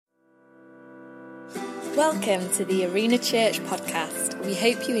Welcome to the Arena Church podcast. We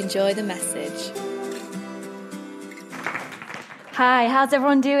hope you enjoy the message. Hi, how's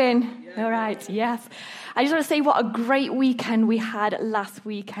everyone doing? Yeah. All right, yes. I just want to say what a great weekend we had last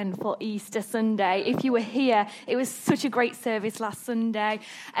weekend for Easter Sunday. If you were here, it was such a great service last Sunday.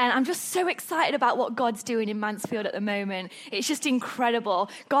 And I'm just so excited about what God's doing in Mansfield at the moment. It's just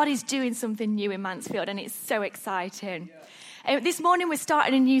incredible. God is doing something new in Mansfield, and it's so exciting. Yeah. This morning we're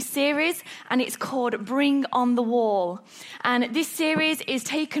starting a new series, and it's called Bring on the Wall. And this series is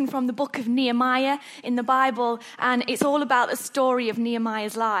taken from the book of Nehemiah in the Bible, and it's all about the story of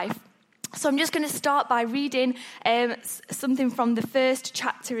Nehemiah's life. So I'm just going to start by reading something from the first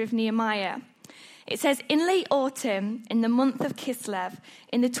chapter of Nehemiah. It says, "In late autumn, in the month of Kislev,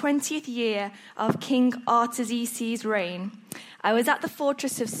 in the 20th year of King Artaxerxes' reign, I was at the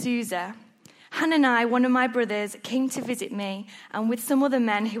fortress of Susa. Hanani, one of my brothers, came to visit me, and with some other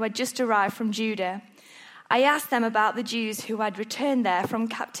men who had just arrived from Judah. I asked them about the Jews who had returned there from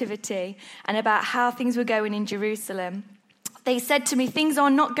captivity and about how things were going in Jerusalem. They said to me, 'Things are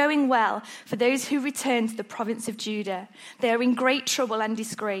not going well for those who return to the province of Judah. They are in great trouble and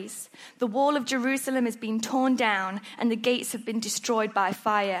disgrace. The wall of Jerusalem has been torn down, and the gates have been destroyed by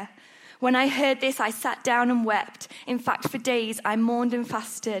fire.' When I heard this, I sat down and wept. In fact, for days I mourned and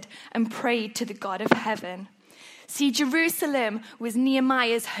fasted and prayed to the God of heaven." See, Jerusalem was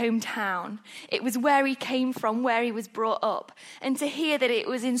Nehemiah's hometown. It was where he came from, where he was brought up. And to hear that it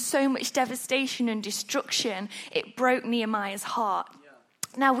was in so much devastation and destruction, it broke Nehemiah's heart.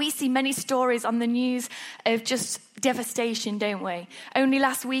 Now, we see many stories on the news of just devastation, don't we? Only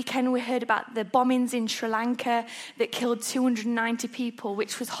last weekend we heard about the bombings in Sri Lanka that killed 290 people,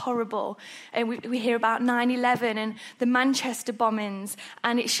 which was horrible. And we hear about 9/11 and the Manchester bombings.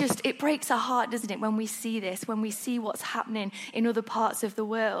 And it breaks our heart, doesn't it, when we see this, when we see what's happening in other parts of the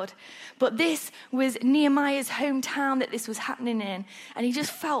world. But this was Nehemiah's hometown that this was happening in. And he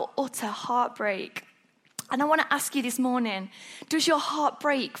just felt utter heartbreak. And I want to ask you this morning, does your heart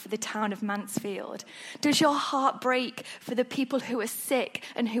break for the town of Mansfield? Does your heart break for the people who are sick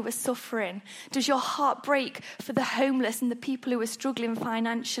and who are suffering? Does your heart break for the homeless and the people who are struggling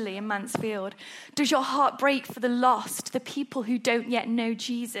financially in Mansfield? Does your heart break for the lost, the people who don't yet know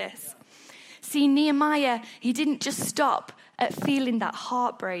Jesus? See, Nehemiah, he didn't just stop at feeling that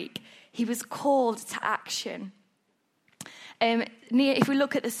heartbreak. He was called to action. If we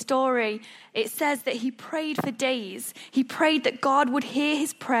look at the story, it says that he prayed for days. He prayed that God would hear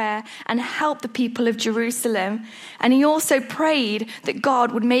his prayer and help the people of Jerusalem. And he also prayed that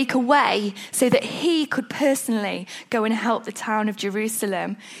God would make a way so that he could personally go and help the town of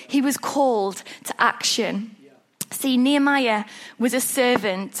Jerusalem. He was called to action. See, Nehemiah was a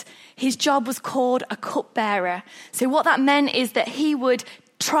servant. His job was called a cupbearer. So what that meant is that he would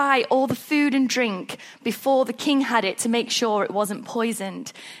try all the food and drink before the king had it to make sure it wasn't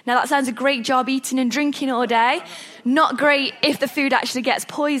poisoned. Now that sounds a great job, eating and drinking all day. Not great if the food actually gets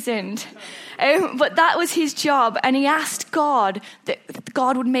poisoned. But that was his job, and he asked God that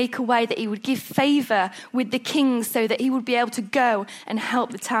God would make a way, that he would give favor with the king so that he would be able to go and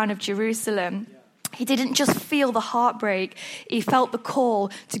help the town of Jerusalem. He didn't just feel the heartbreak, he felt the call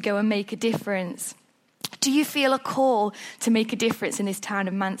to go and make a difference. Do you feel a call to make a difference in this town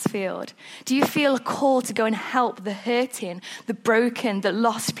of Mansfield? Do you feel a call to go and help the hurting, the broken, the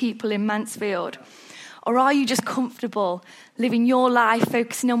lost people in Mansfield? Or are you just comfortable living your life,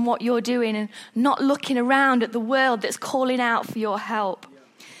 focusing on what you're doing and not looking around at the world that's calling out for your help?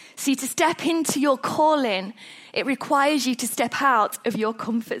 See, to step into your calling, it requires you to step out of your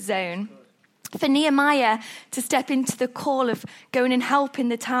comfort zone. For Nehemiah to step into the call of going and helping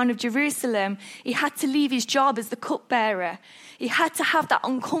the town of Jerusalem, he had to leave his job as the cupbearer. He had to have that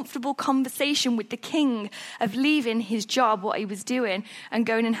uncomfortable conversation with the king of leaving his job, what he was doing, and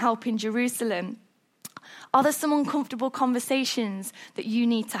going and helping Jerusalem. Are there some uncomfortable conversations that you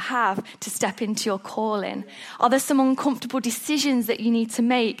need to have to step into your calling? Are there some uncomfortable decisions that you need to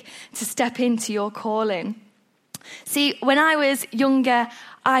make to step into your calling? See, when I was younger,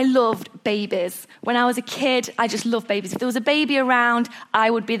 I loved babies. When I was a kid, I just loved babies. If there was a baby around,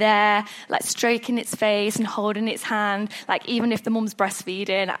 I would be there, like stroking its face and holding its hand. Like even if the mum's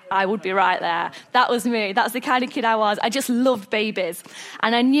breastfeeding, I would be right there. That was me. That's the kind of kid I was. I just loved babies.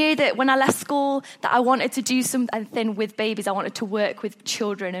 And I knew that when I left school that I wanted to do something with babies. I wanted to work with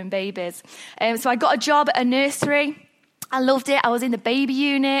children and babies. So I got a job at a nursery. I loved it. I was in the baby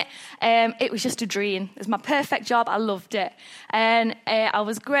unit. It was just a dream. It was my perfect job. I loved it. And I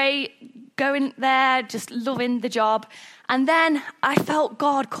was great going there, just loving the job. And then I felt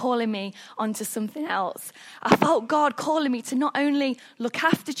God calling me onto something else. I felt God calling me to not only look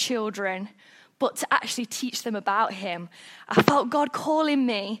after children, but to actually teach them about him. I felt God calling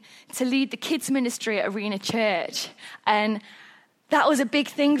me to lead the kids ministry at Arena Church. And that was a big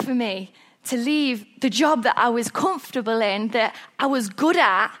thing for me, to leave the job that I was comfortable in, that I was good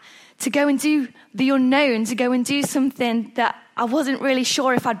at, to go and do the unknown, to go and do something that I wasn't really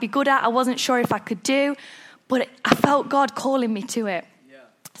sure if I'd be good at, I wasn't sure if I could do, but I felt God calling me to it. Yeah.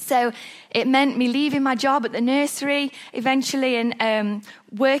 So it meant me leaving my job at the nursery eventually and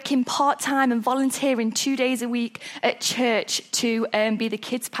working part-time and volunteering 2 days a week at church to be the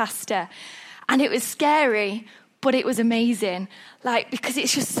kids pastor. And it was scary, but it was amazing. Because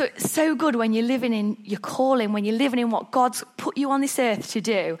it's just so good when you're living in your calling, when you're living in what God's put you on this earth to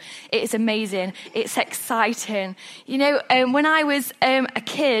do. It's amazing. It's exciting. When I was a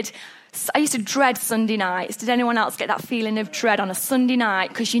kid, I used to dread Sunday nights. Did anyone else get that feeling of dread on a Sunday night?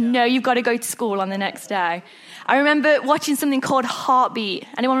 Because you've got to go to school on the next day. I remember watching something called Heartbeat.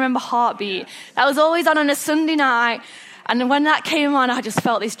 Anyone remember Heartbeat? That was always on a Sunday night. And when that came on, I just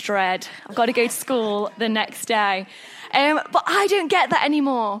felt this dread. I've got to go to school the next day. But I don't get that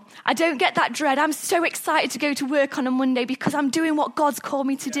anymore. I don't get that dread. I'm so excited to go to work on a Monday because I'm doing what God's called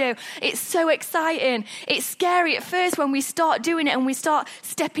me to do. It's so exciting. It's scary at first when we start doing it and we start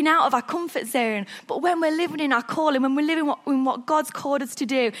stepping out of our comfort zone. But when we're living in our calling, when we're living in what God's called us to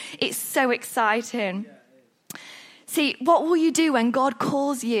do, it's so exciting. See, what will you do when God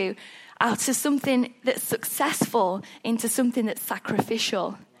calls you out of something that's successful into something that's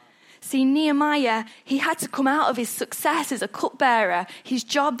sacrificial? See, Nehemiah, he had to come out of his success as a cupbearer, his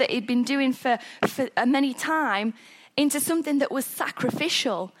job that he'd been doing for many time, into something that was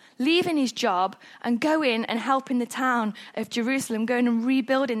sacrificial, leaving his job and going and helping the town of Jerusalem, going and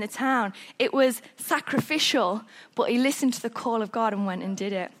rebuilding the town. It was sacrificial, but he listened to the call of God and went and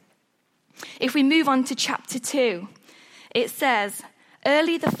did it. If we move on to chapter 2, it says,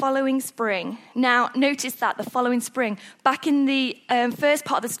 early the following spring. Now, notice that the following spring. Back in the first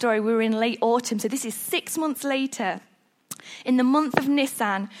part of the story, we were in late autumn, so this is 6 months later. In the month of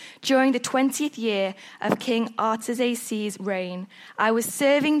Nisan, during the 20th year of King Artaxerxes' reign, I was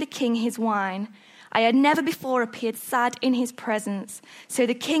serving the king his wine. I had never before appeared sad in his presence. So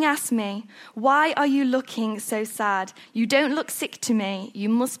the king asked me, "Why are you looking so sad? You don't look sick to me. You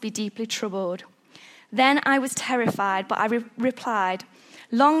must be deeply troubled." Then I was terrified, but I replied,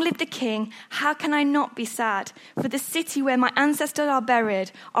 "Long live the king, how can I not be sad? For the city where my ancestors are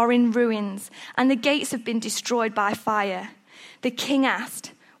buried are in ruins, and the gates have been destroyed by fire." The king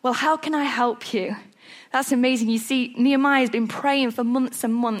asked, "Well, how can I help you?" That's amazing. You see, Nehemiah has been praying for months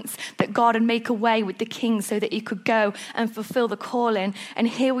and months that God would make a way with the king so that he could go and fulfill the calling. And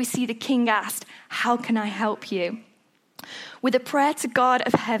here we see the king asked, "How can I help you?" With a prayer to God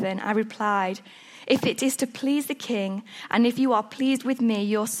of heaven, I replied, "If it is to please the king, and if you are pleased with me,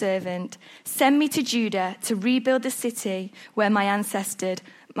 your servant, send me to Judah to rebuild the city where my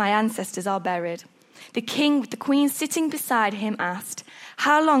ancestors are buried." The king, with the queen sitting beside him, asked,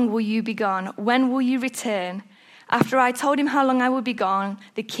 "How long will you be gone? When will you return?" After I told him how long I would be gone,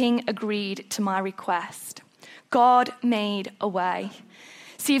 the king agreed to my request. God made a way.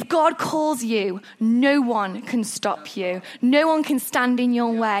 See, if God calls you, no one can stop you. No one can stand in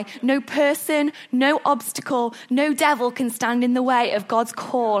your way. No person, no obstacle, no devil can stand in the way of God's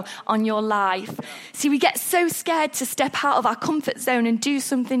call on your life. See, we get so scared to step out of our comfort zone and do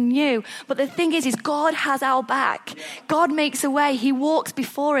something new. But the thing is God has our back. God makes a way. He walks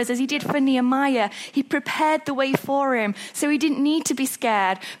before us as he did for Nehemiah. He prepared the way for him. So he didn't need to be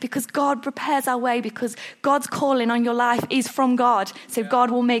scared because God prepares our way, because God's calling on your life is from God. So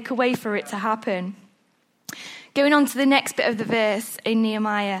God will make a way for it to happen. Going on to the next bit of the verse in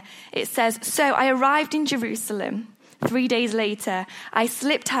Nehemiah, it says, "So I arrived in Jerusalem. 3 days later, I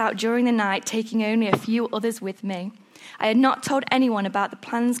slipped out during the night, taking only a few others with me. I had not told anyone about the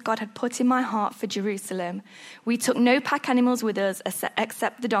plans God had put in my heart for Jerusalem. We took no pack animals with us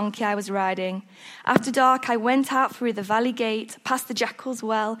except the donkey I was riding. After dark, I went out through the valley gate, past the jackal's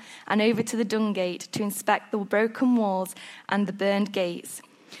well, and over to the dung gate to inspect the broken walls and the burned gates.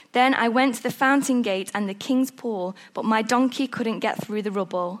 Then I went to the fountain gate and the king's pool, but my donkey couldn't get through the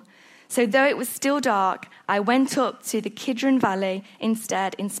rubble. So though it was still dark, I went up to the Kidron Valley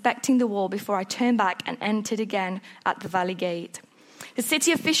instead, inspecting the wall before I turned back and entered again at the valley gate. The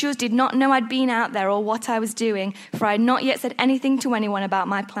city officials did not know I'd been out there or what I was doing, for I had not yet said anything to anyone about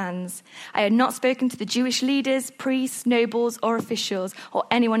my plans. I had not spoken to the Jewish leaders, priests, nobles, or officials, or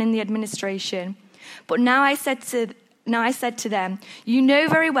anyone in the administration. But now I said to Now I said to them, you know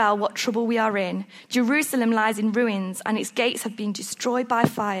very well what trouble we are in. Jerusalem lies in ruins, and its gates have been destroyed by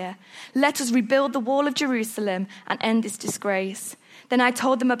fire. Let us rebuild the wall of Jerusalem and end this disgrace. Then I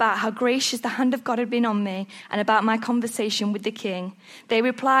told them about how gracious the hand of God had been on me and about my conversation with the king. They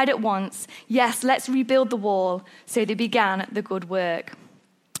replied at once, yes, let's rebuild the wall. So they began the good work.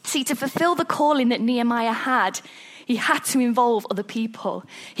 See, to fulfill the calling that Nehemiah had, he had to involve other people.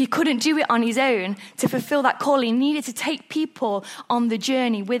 He couldn't do it on his own. To fulfill that calling, he needed to take people on the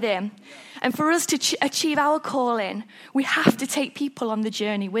journey with him. And for us to achieve our calling, we have to take people on the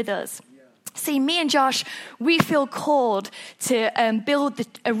journey with us. See, me and Josh, we feel called to build the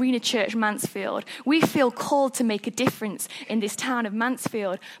Arena Church Mansfield. We feel called to make a difference in this town of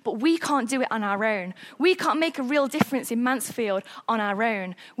Mansfield, but we can't do it on our own. We can't make a real difference in Mansfield on our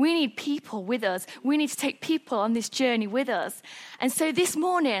own. We need people with us. We need to take people on this journey with us. And so this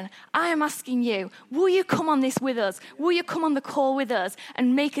morning, I am asking you, will you come on this with us? Will you come on the call with us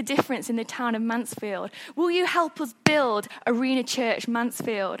and make a difference in the town of Mansfield? Will you help us build Arena Church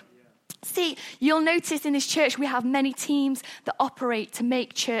Mansfield? See, you'll notice in this church we have many teams that operate to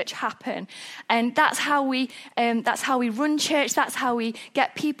make church happen, and that's how we run church. That's how we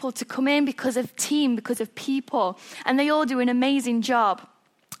get people to come in, because of team, because of people, and they all do an amazing job.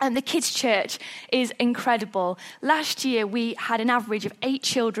 And the kids' church is incredible. Last year we had an average of 8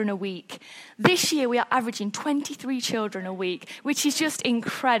 children a week. This year we are averaging 23 children a week, which is just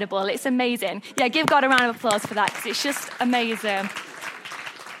incredible. It's amazing. Yeah, give God a round of applause for that, because it's just amazing.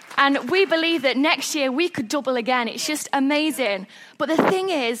 And we believe that next year we could double again. It's just amazing. But the thing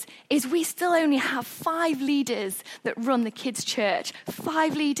is we still only have 5 leaders that run the kids' church.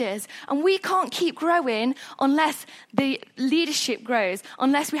 5 leaders. And we can't keep growing unless the leadership grows,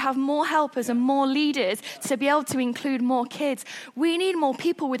 unless we have more helpers and more leaders to be able to include more kids. We need more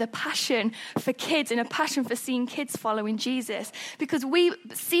people with a passion for kids and a passion for seeing kids following Jesus, because we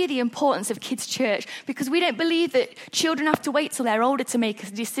see the importance of kids' church, because we don't believe that children have to wait till they're older to make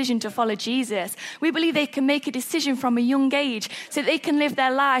a decision to follow Jesus. We believe they can make a decision from a young age, so that they can live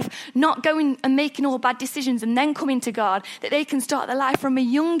their life not going and making all bad decisions and then coming to God, that they can start their life from a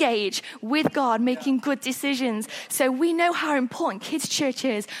young age with God, making good decisions. So we know how important kids' church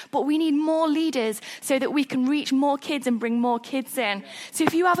is, but we need more leaders so that we can reach more kids and bring more kids in. So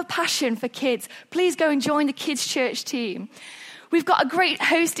if you have a passion for kids, please go and join the kids' church team. We've got a great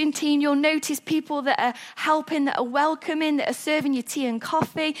hosting team. You'll notice people that are helping, that are welcoming, that are serving you tea and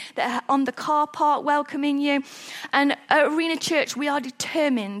coffee, that are on the car park welcoming you. And at Arena Church, we are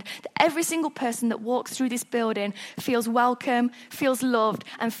determined that every single person that walks through this building feels welcome, feels loved,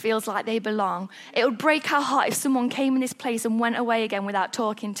 and feels like they belong. It would break our heart if someone came in this place and went away again without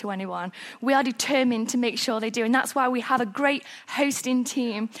talking to anyone. We are determined to make sure they do, and that's why we have a great hosting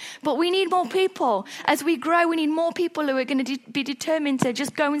team. But we need more people. As we grow, we need more people who are going to be determined to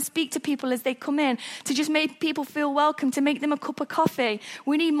just go and speak to people as they come in, to just make people feel welcome, to make them a cup of coffee.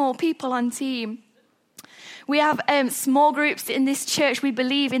 We need more people on team. We have small groups in this church. We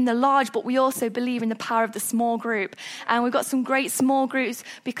believe in the large, but we also believe in the power of the small group. And we've got some great small groups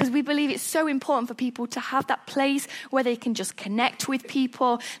because we believe it's so important for people to have that place where they can just connect with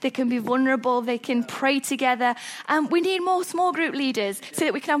people. They can be vulnerable. They can pray together. And we need more small group leaders so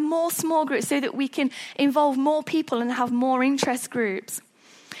that we can have more small groups, so that we can involve more people and have more interest groups.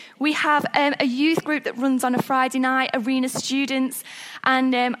 We have a youth group that runs on a Friday night, Arena students,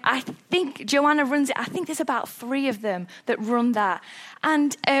 and I think Joanna runs it. I think there's about 3 of them that run that.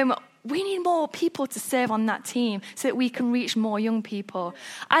 And we need more people to serve on that team so that we can reach more young people.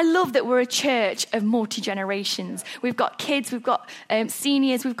 I love that we're a church of multi-generations. We've got kids, we've got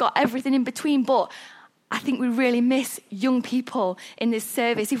seniors, we've got everything in between, but I think we really miss young people in this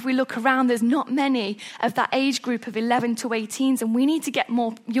service. If we look around, there's not many of that age group of 11 to 18s, and we need to get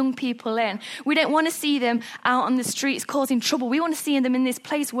more young people in. We don't want to see them out on the streets causing trouble. We want to see them in this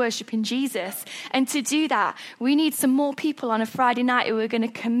place worshiping Jesus. And to do that, we need some more people on a Friday night who are going to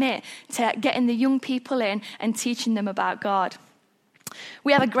commit to getting the young people in and teaching them about God.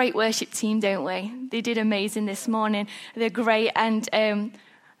 We have a great worship team, don't we? They did amazing this morning. They're great, and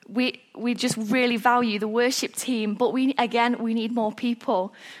we just really value the worship team, but we need more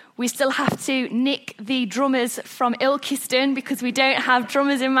people. We still have to nick the drummers from Ilkeston because we don't have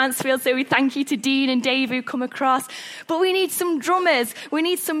drummers in Mansfield, so we thank you to Dean and Dave who come across. But we need some drummers. We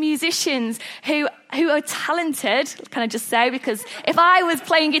need some musicians who who are talented, can I just say, because if I was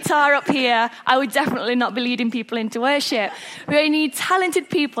playing guitar up here, I would definitely not be leading people into worship. We need talented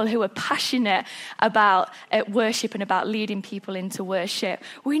people who are passionate about worship and about leading people into worship.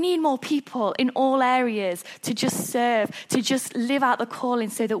 We need more people in all areas to just serve, to just live out the calling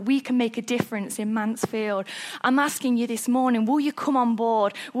so that we can make a difference in Mansfield. I'm asking you this morning, will you come on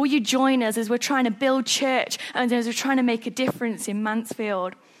board? Will you join us as we're trying to build church and as we're trying to make a difference in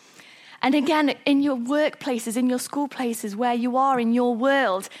Mansfield? And again, in your workplaces, in your school places, where you are in your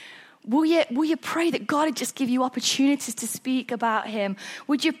world, will you pray that God would just give you opportunities to speak about him?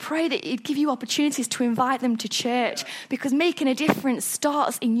 Would you pray that he'd give you opportunities to invite them to church? Because making a difference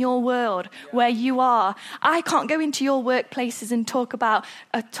starts in your world, where you are. I can't go into your workplaces and talk about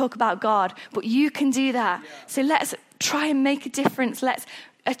God, but you can do that. So let's try and make a difference. Let's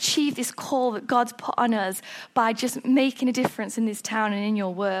achieve this call that God's put on us by just making a difference in this town and in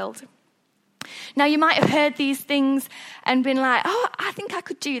your world. Now, you might have heard these things and been like, oh, I think I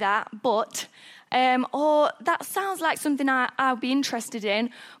could do that, but, or that sounds like something I'll be interested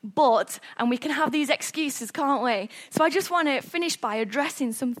in, but, and we can have these excuses, can't we? So I just want to finish by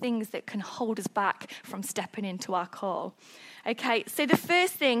addressing some things that can hold us back from stepping into our call. Okay, so the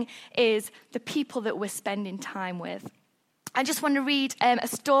first thing is the people that we're spending time with. I just want to read a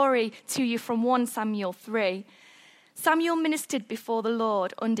story to you from 1 Samuel 3. Samuel ministered before the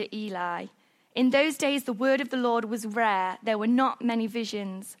Lord under Eli. In those days, the word of the Lord was rare. There were not many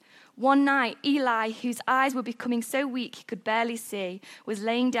visions. One night, Eli, whose eyes were becoming so weak he could barely see, was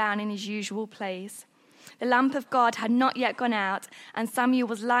laying down in his usual place. The lamp of God had not yet gone out, and Samuel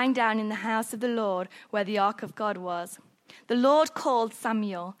was lying down in the house of the Lord, where the ark of God was. The Lord called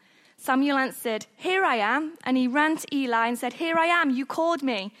Samuel. Samuel answered, "Here I am." And he ran to Eli and said, "Here I am, you called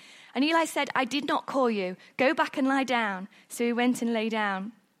me." And Eli said, "I did not call you. Go back and lie down." So he went and lay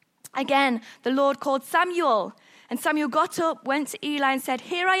down. Again, the Lord called Samuel. And Samuel got up, went to Eli and said,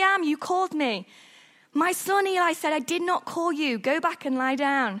 "Here I am, you called me." "My son," Eli said, "I did not call you. Go back and lie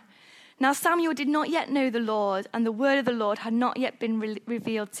down." Now Samuel did not yet know the Lord, and the word of the Lord had not yet been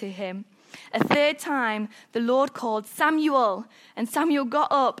revealed to him. A third time, the Lord called Samuel. And Samuel got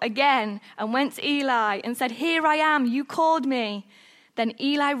up again and went to Eli and said, "Here I am, you called me." Then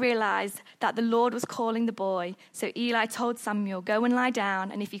Eli realized that the Lord was calling the boy. So Eli told Samuel, "Go and lie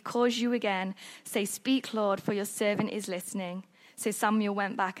down, and if he calls you again, say, 'Speak, Lord, for your servant is listening.'" So Samuel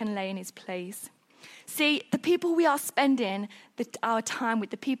went back and lay in his place. See, the people we are spending our time with,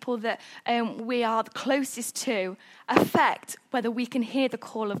 the people that we are the closest to, affect whether we can hear the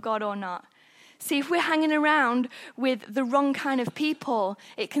call of God or not. See, if we're hanging around with the wrong kind of people,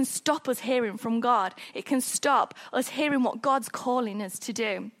 it can stop us hearing from God. It can stop us hearing what God's calling us to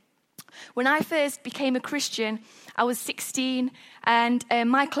do. When I first became a Christian, I was 16, and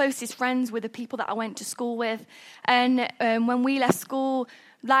my closest friends were the people that I went to school with. And when we left school,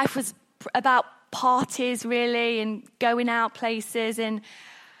 life was about parties, really, and going out places. And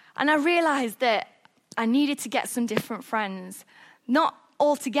I realized that I needed to get some different friends. Not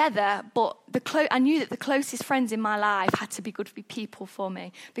all together, but I knew that the closest friends in my life had to be good people for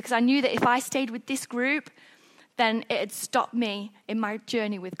me, because I knew that if I stayed with this group, then it had stopped me in my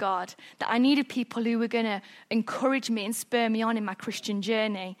journey with God. That I needed people who were going to encourage me and spur me on in my Christian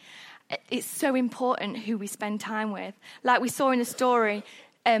journey. It's so important who we spend time with. Like we saw in the story,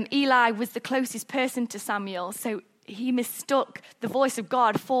 Eli was the closest person to Samuel, so he mistook the voice of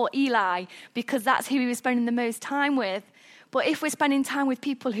God for Eli because that's who he was spending the most time with. But if we're spending time with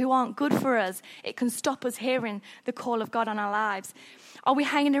people who aren't good for us, it can stop us hearing the call of God on our lives. Are we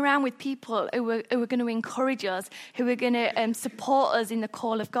hanging around with people who are going to encourage us, who are going to support us in the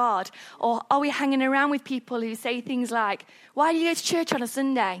call of God? Or are we hanging around with people who say things like, "Why do you go to church on a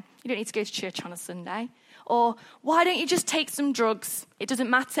Sunday?" You don't need to go to church on a Sunday. Or, "Why don't you just take some drugs? It doesn't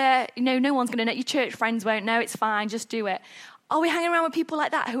matter. No one's going to know. Your church friends won't know. It's fine. Just do it." Are we hanging around with people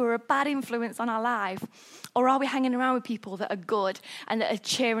like that who are a bad influence on our life? Or are we hanging around with people that are good and that are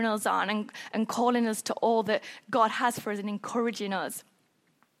cheering us on and calling us to all that God has for us and encouraging us?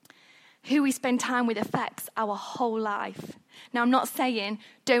 Who we spend time with affects our whole life. Now, I'm not saying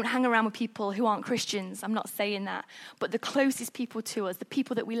don't hang around with people who aren't Christians. I'm not saying that. But the closest people to us, the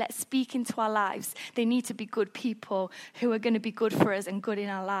people that we let speak into our lives, they need to be good people who are going to be good for us and good in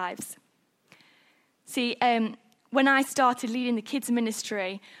our lives. See, when I started leading the kids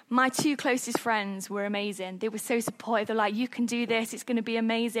ministry, my two closest friends were amazing. They were so supportive. They're like, "You can do this. It's going to be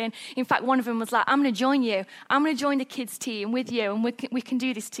amazing." In fact, one of them was like, "I'm going to join you. I'm going to join the kids team with you, and we can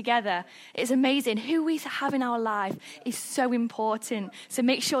do this together." It's amazing. Who we have in our life is so important. So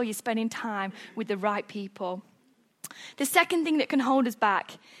make sure you're spending time with the right people. The second thing that can hold us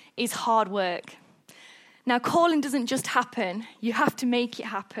back is hard work. Now, calling doesn't just happen. You have to make it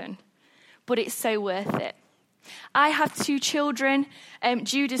happen. But it's so worth it. I have 2 children.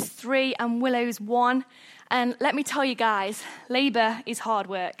 Jude is 3 and Willow's 1. And let me tell you guys, labour is hard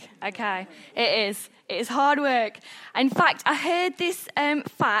work, okay? It is. It is hard work. In fact, I heard this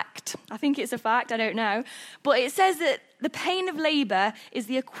fact. I think it's a fact, I don't know. But it says that the pain of labour is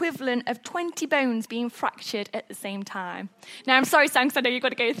the equivalent of 20 bones being fractured at the same time. Now, I'm sorry, Sam, because I know you've got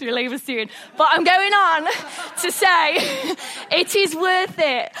to go through labour soon. But I'm going on to say it is worth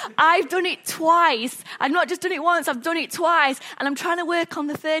it. I've done it twice. I've not just done it once, I've done it twice. And I'm trying to work on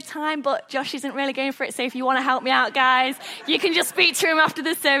the 3rd time, but Josh isn't really going for it. So if you want to help me out, guys, you can just speak to him after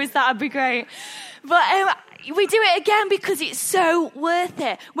the service. That would be great. But we do it again because it's so worth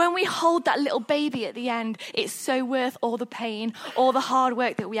it. When we hold that little baby at the end, it's so worth all the pain, all the hard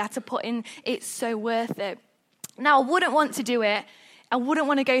work that we had to put in. It's so worth it. Now, I wouldn't want to do it. I wouldn't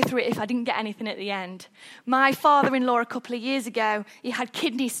want to go through it if I didn't get anything at the end. My father-in-law a couple of years ago, he had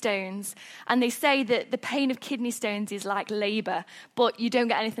kidney stones. And they say that the pain of kidney stones is like labour. But you don't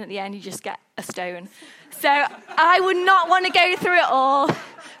get anything at the end, you just get a stone. So I would not want to go through it all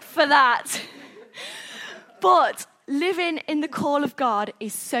for that. But living in the call of God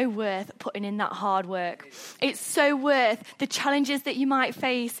is so worth putting in that hard work. It's so worth the challenges that you might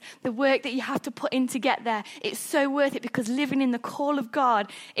face, the work that you have to put in to get there. It's so worth it because living in the call of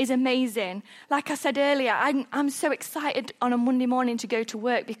God is amazing. Like I said earlier, I'm so excited on a Monday morning to go to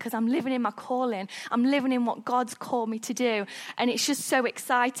work because I'm living in my calling. I'm living in what God's called me to do. And it's just so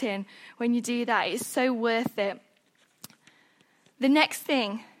exciting when you do that. It's so worth it. The next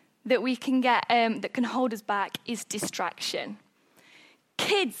thing that we can get that can hold us back is distraction.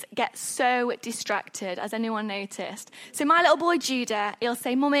 Kids get so distracted, has anyone noticed? So my little boy Judah, he'll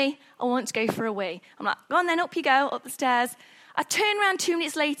say, "Mummy, I want to go for a wee." I'm like, "Go on then, up you go, up the stairs." I turn around 2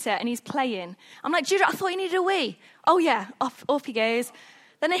 minutes later and he's playing. I'm like, "Judah, I thought you needed a wee." "Oh yeah," up he goes.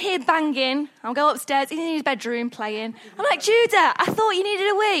 Then I hear banging. I'll go upstairs. He's in his bedroom playing. I'm like, "Judah, I thought you needed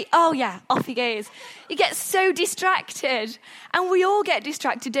a wee." "Oh, yeah." Off he goes. He gets so distracted. And we all get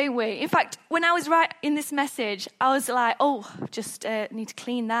distracted, don't we? In fact, when I was writing this message, I was like, just need to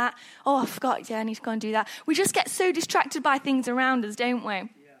clean that. I forgot. Yeah, I need to go and do that. We just get so distracted by things around us, don't we?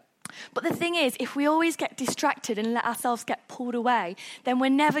 But the thing is, if we always get distracted and let ourselves get pulled away, then we're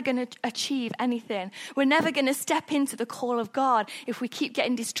never going to achieve anything. We're never going to step into the call of God if we keep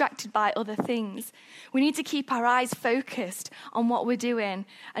getting distracted by other things. We need to keep our eyes focused on what we're doing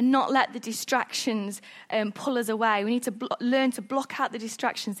and not let the distractions pull us away. We need to learn to block out the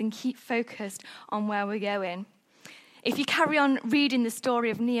distractions and keep focused on where we're going. If you carry on reading the story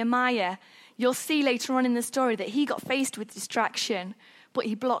of Nehemiah, you'll see later on in the story that he got faced with distraction, but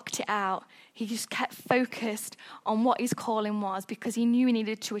he blocked it out. He just kept focused on what his calling was because he knew he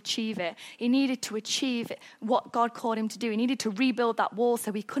needed to achieve it. He needed to achieve what God called him to do. He needed to rebuild that wall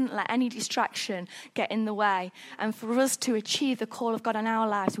so he couldn't let any distraction get in the way. And for us to achieve the call of God in our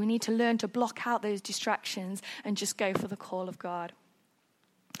lives, we need to learn to block out those distractions and just go for the call of God.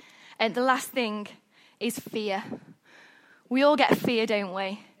 And the last thing is fear. We all get fear, don't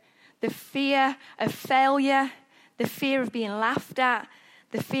we? The fear of failure, the fear of being laughed at,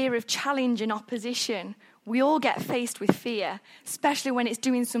 the fear of challenge and opposition. We all get faced with fear, especially when it's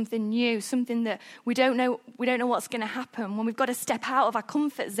doing something new, something that we don't know what's going to happen. When we've got to step out of our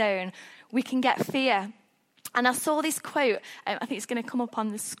comfort zone, we can get fear. And I saw this quote, I think it's going to come up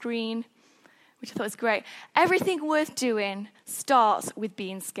on the screen, which I thought was great. Everything worth doing starts with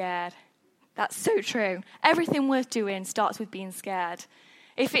being scared. That's so true. Everything worth doing starts with being scared.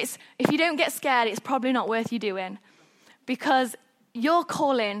 If you don't get scared, it's probably not worth you doing, because your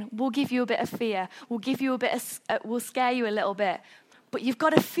calling will give you a bit of fear, will scare you a little bit, but you've got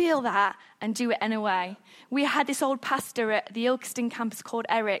to feel that and do it anyway. We had this old pastor at the Ilkeston campus called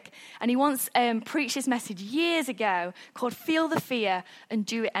Eric, and he once preached this message years ago called "Feel the Fear and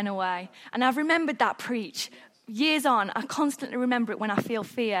Do It Anyway." And I've remembered that preach. Years on, I constantly remember it when I feel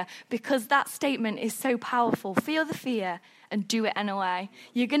fear, because that statement is so powerful. Feel the fear and do it anyway.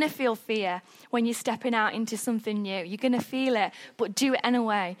 You're going to feel fear when you're stepping out into something new. You're going to feel it, but do it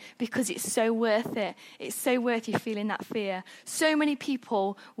anyway, because it's so worth it. It's so worth you feeling that fear. So many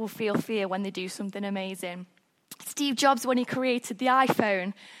people will feel fear when they do something amazing. Steve Jobs, when he created the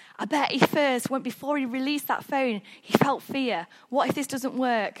iPhone, I bet before he released that phone, he felt fear. What if this doesn't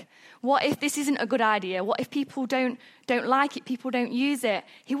work? What if this isn't a good idea? What if people don't like it, people don't use it?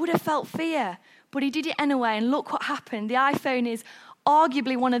 He would have felt fear, but he did it anyway, and look what happened. The iPhone is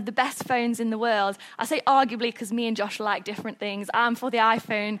arguably one of the best phones in the world. I say arguably because me and Josh like different things. I'm for the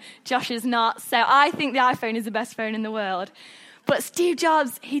iPhone, Josh is not. So I think the iPhone is the best phone in the world. But Steve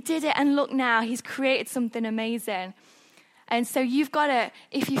Jobs, he did it, and look now, he's created something amazing. And so you've got to,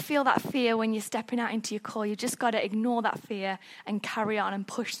 if you feel that fear when you're stepping out into your call, you've just got to ignore that fear and carry on and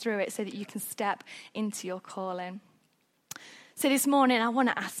push through it so that you can step into your calling. So this morning, I want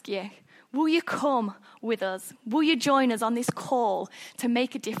to ask you, will you come with us? Will you join us on this call to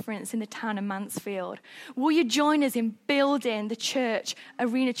make a difference in the town of Mansfield? Will you join us in building the church,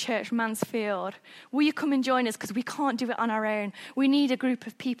 Arena Church Mansfield? Will you come and join us? Because we can't do it on our own. We need a group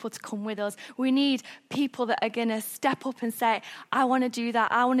of people to come with us. We need people that are going to step up and say, I want to do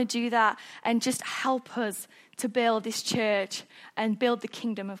that, I want to do that, and just help us to build this church and build the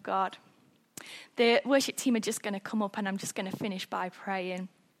kingdom of God. The worship team are just going to come up, and I'm just going to finish by praying.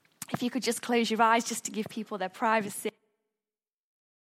 If you could just close your eyes just to give people their privacy.